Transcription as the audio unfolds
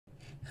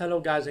Hello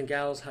guys and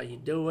gals, how you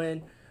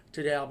doing?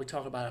 Today I'll be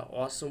talking about an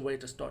awesome way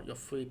to start your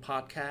free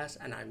podcast,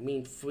 and I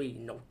mean free,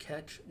 no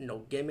catch, no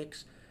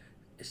gimmicks.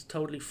 It's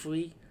totally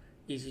free,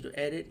 easy to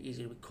edit,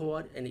 easy to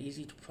record, and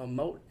easy to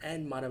promote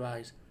and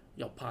monetize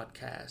your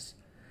podcast.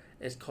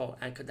 It's called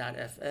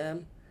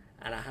Anchor.fm,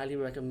 and I highly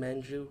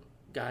recommend you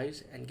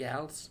guys and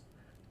gals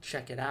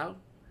check it out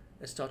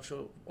and start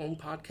your own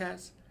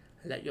podcast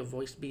and let your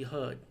voice be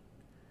heard.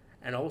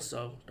 And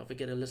also, don't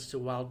forget to listen to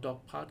Wild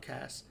Dog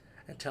Podcast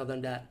and tell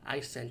them that I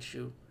sent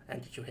you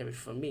and that you hear it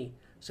from me.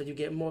 So you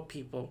get more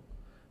people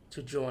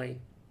to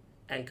join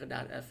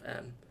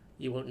Anchor.fm.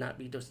 You will not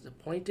be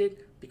disappointed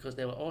because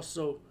they will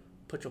also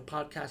put your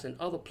podcast in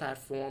other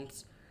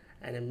platforms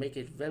and then make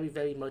it very,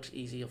 very much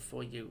easier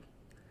for you.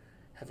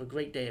 Have a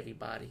great day,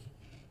 everybody.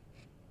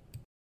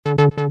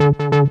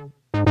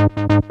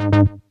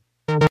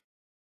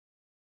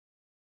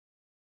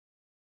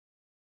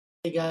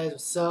 Hey guys,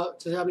 what's up?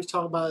 Today I'll be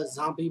talking about a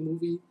zombie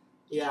movie.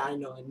 Yeah, I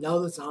know,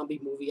 another zombie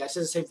movie. I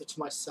said the same thing to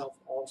myself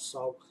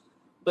also.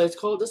 But it's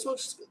called this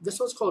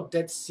one's called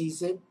Dead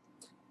Season.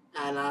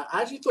 And I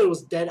actually thought it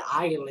was Dead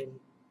Island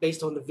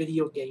based on the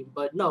video game,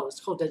 but no, it's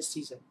called Dead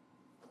Season.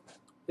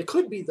 It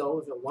could be though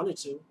if it wanted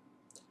to.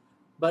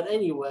 But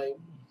anyway,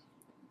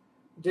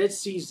 Dead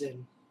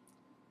Season.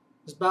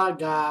 It's about a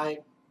guy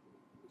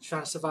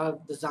trying to survive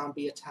the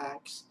zombie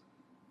attacks.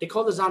 They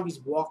call the zombies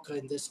walker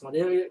in this one.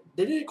 They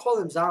didn't call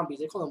them zombies,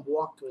 they call them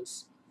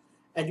walkers.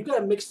 And you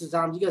gotta mix the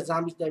zombies. You got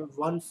zombies that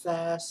run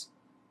fast.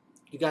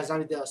 You got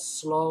zombies that are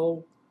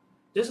slow.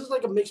 This is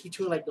like a mix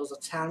between like those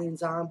Italian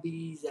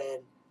zombies and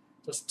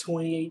those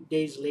 28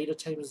 days later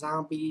type of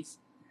zombies.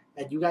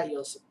 And you got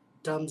your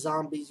dumb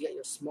zombies, you got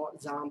your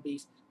smart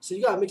zombies. So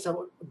you gotta mix up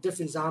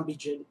different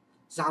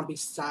zombie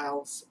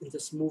styles in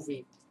this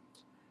movie.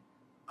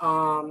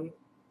 One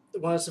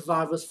of the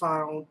survivors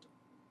found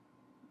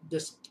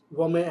this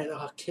woman and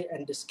her kid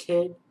and this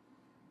kid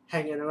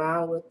hanging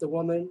around with the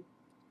woman.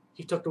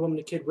 He took the woman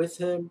and the kid with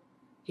him.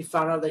 He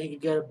found out that he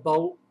could get a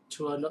boat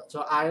to an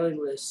island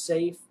where it's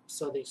safe.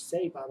 So they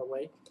say, by the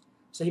way.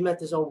 So he met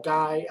this old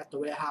guy at the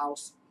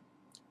warehouse,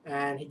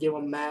 and he gave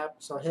him a map.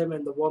 So him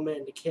and the woman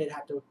and the kid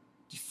had to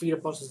defeat a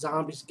bunch of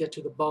zombies to get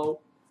to the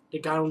boat. They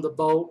got on the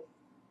boat.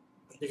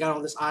 They got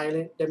on this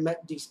island. They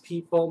met these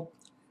people.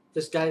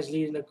 This guy's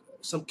leading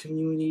some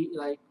community,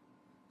 like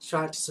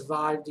trying to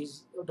survive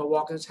the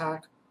walking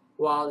attack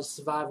while they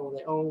survive on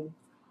their own.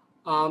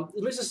 Let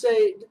me just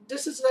say,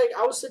 this is like,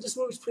 I would say this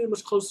movie is pretty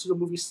much close to the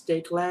movie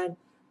Stakeland.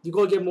 You're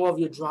going to get more of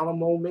your drama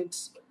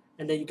moments,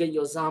 and then you get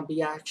your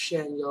zombie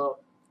action, your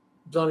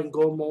blood and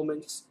gore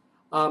moments.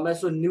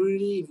 As for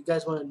nudity, if you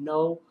guys want to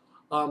know,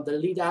 the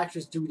lead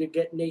actress do to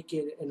get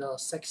naked in a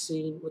sex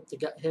scene with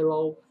the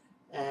hero,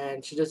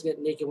 and she does get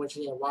naked when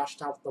she get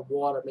washed out with the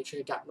water, make sure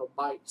he got no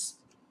bites.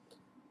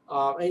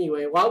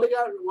 Anyway, while they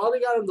got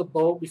on the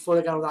boat, before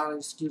they got on the island,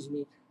 excuse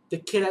me, the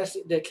kid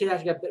actually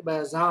got bit by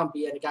a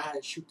zombie, and the guy had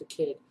to shoot the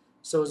kid.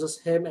 So it was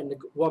just him and the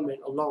woman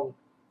alone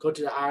go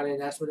to the island.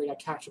 And that's where they got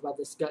captured by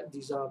these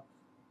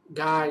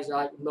guys,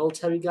 like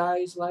military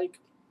guys,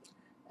 like.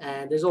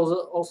 And there's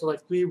also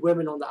like three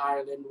women on the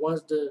island.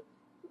 One's the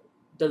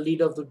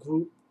leader of the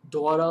group,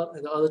 daughter,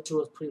 and the other two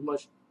are pretty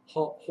much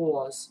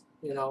whores,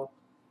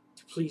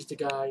 to please the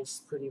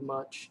guys, pretty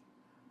much.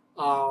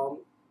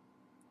 Um,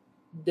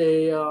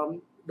 the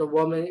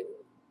woman,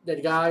 the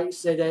guy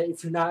said that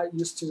if you're not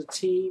used to the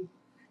team,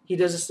 he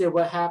doesn't say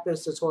what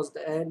happens towards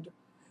the end.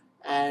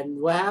 And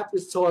what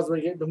happens towards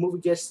when the movie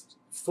gets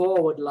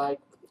forward, like,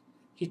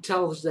 he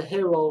tells the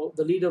hero,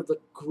 the leader of the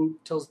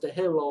group, tells the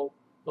hero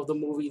of the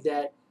movie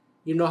that,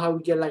 you know how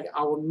we get like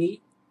our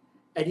meat?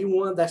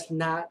 Anyone that's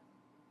not,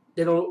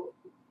 they don't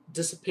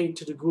dissipate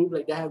into the group,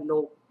 like they have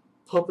no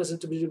purpose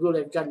into the group,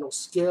 they've got no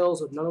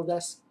skills or none of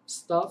that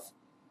stuff.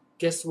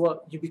 Guess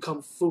what? You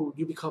become food,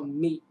 you become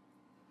meat.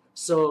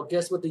 So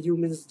guess what the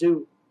humans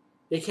do?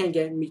 They can't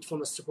get meat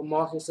from a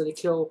supermarket, so they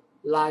kill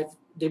live.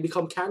 They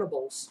become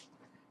cannibals,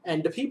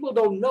 and the people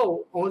don't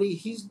know. Only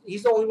he's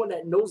the only one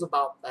that knows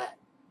about that.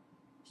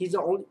 He's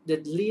the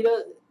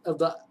leader of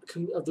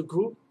the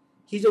group.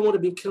 He's the one to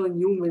be killing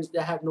humans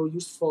that have no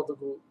use for the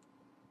group,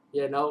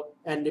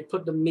 And they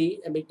put the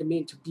meat and make the meat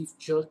into beef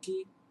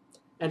jerky,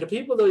 and the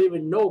people don't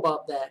even know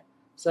about that.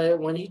 So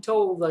when he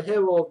told the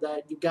hero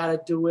that you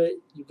gotta do it,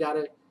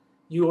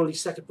 you only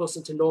second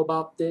person to know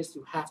about this.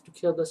 You have to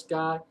kill this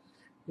guy,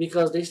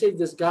 because they saved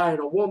this guy and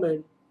a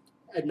woman,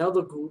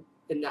 another group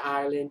in the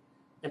island,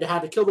 and they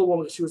had to kill the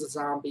woman because she was a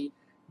zombie.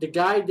 The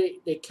guy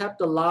they kept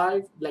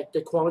alive, like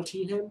they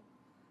quarantined him,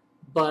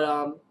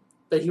 but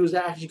he was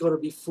actually going to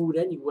be food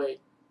anyway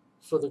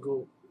for the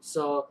group.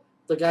 So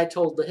the guy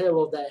told the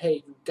hero that,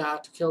 hey, you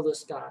got to kill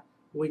this guy.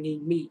 We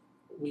need meat.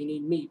 We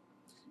need meat.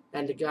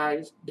 And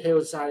the hero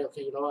decided,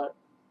 okay, you know what?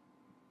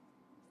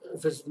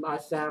 If it's my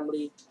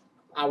family,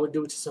 I would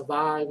do it to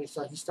survive. And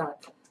so he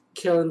started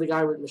killing the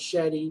guy with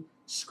machete,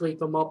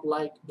 scrape him up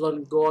like blood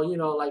and gore,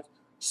 like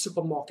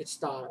supermarket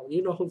style.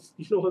 You know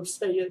what I'm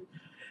saying?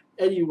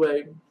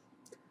 Anyway,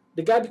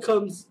 the guy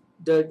becomes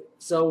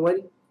so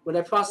when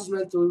that process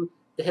went through,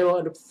 the hero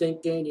ended up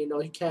thinking,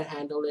 he can't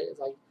handle it.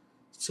 Like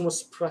too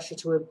much pressure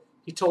to him.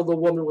 He told the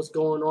woman what's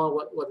going on,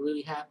 what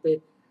really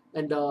happened,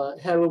 and the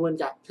heroine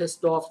got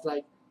pissed off.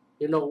 Like,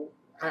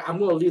 I'm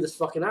gonna leave this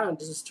fucking island.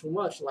 This is too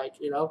much. Like,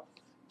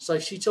 So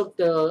she took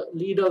the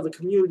leader of the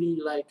community,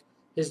 like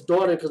his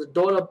daughter, because the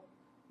daughter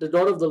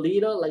of the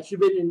leader, like she'd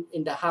been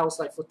in the house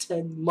like for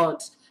 10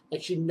 months,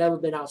 like she'd never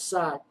been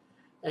outside,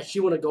 and she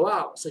wanna go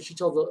out. So she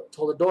told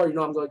the daughter,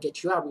 I'm gonna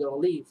get you out. We're gonna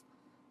leave.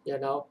 You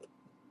know,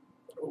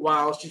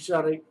 while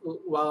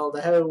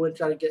the heroine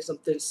tried to get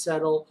something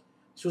settled,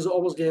 she was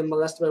almost getting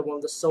molested by one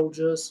of the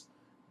soldiers.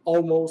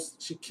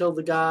 Almost, she killed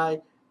the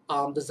guy.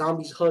 The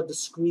zombies heard the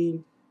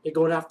scream. They're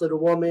going after the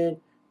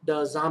woman.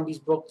 The zombies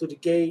broke through the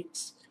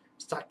gates,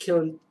 start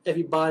killing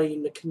everybody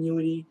in the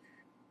community.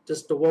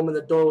 Just the woman,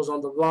 the door was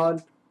on the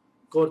run,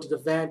 going to the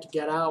van to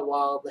get out,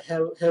 while the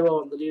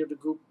hero and the leader of the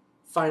group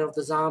fight off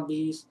the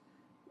zombies.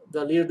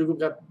 The leader of the group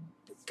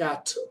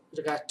got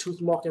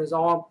tooth mark in his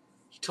arm.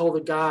 He told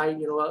the guy,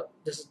 what,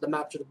 this is the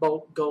map to the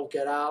boat, go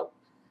get out.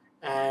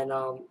 And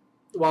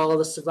while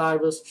other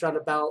survivors trying to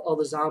battle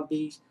other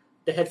zombies,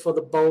 they head for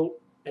the boat,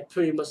 and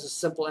pretty much a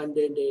simple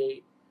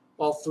ending.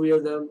 All three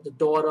of them, the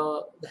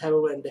daughter, the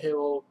heroine, and the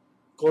hero,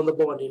 go on the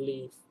boat and they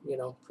leave,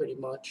 pretty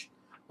much.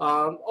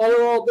 All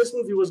in all, this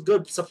movie was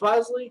good.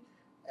 Surprisingly,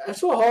 I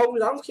saw horror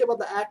movies. I don't care about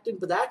the acting,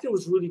 but the acting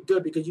was really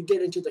good because you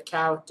get into the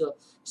character.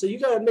 So you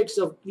got a mix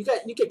of you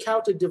get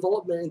character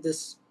development in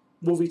this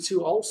movie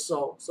too,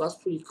 also. So that's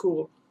pretty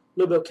cool. A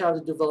little bit of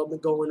character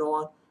development going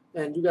on,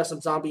 and you got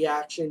some zombie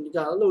action. You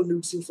got a little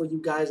nude scene for you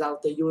guys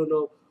out there. You don't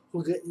know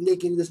who get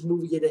naked in this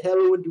movie. Get the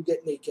heroine, do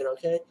get naked,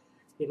 okay?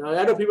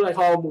 I know people like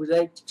horror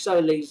movies.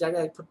 Sorry, ladies, I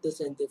gotta put this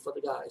in there for the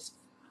guys.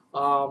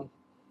 Um,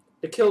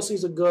 the kill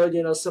scenes are good.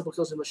 Simple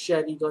kills, a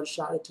machete,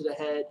 gunshot into the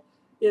head.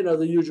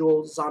 The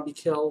usual zombie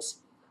kills.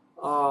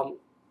 Um,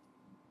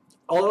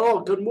 All in all,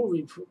 good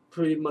movie,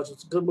 pretty much.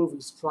 It's a good movie,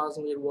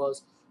 surprisingly it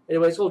was.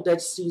 Anyway, it's called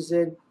Dead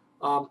Season.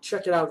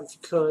 Check it out if you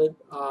could.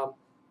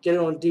 Get it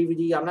on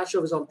DVD. I'm not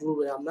sure if it's on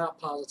Blu-ray. I'm not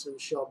positively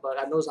sure, but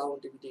I know it's out on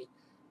DVD.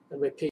 Anyway, peace.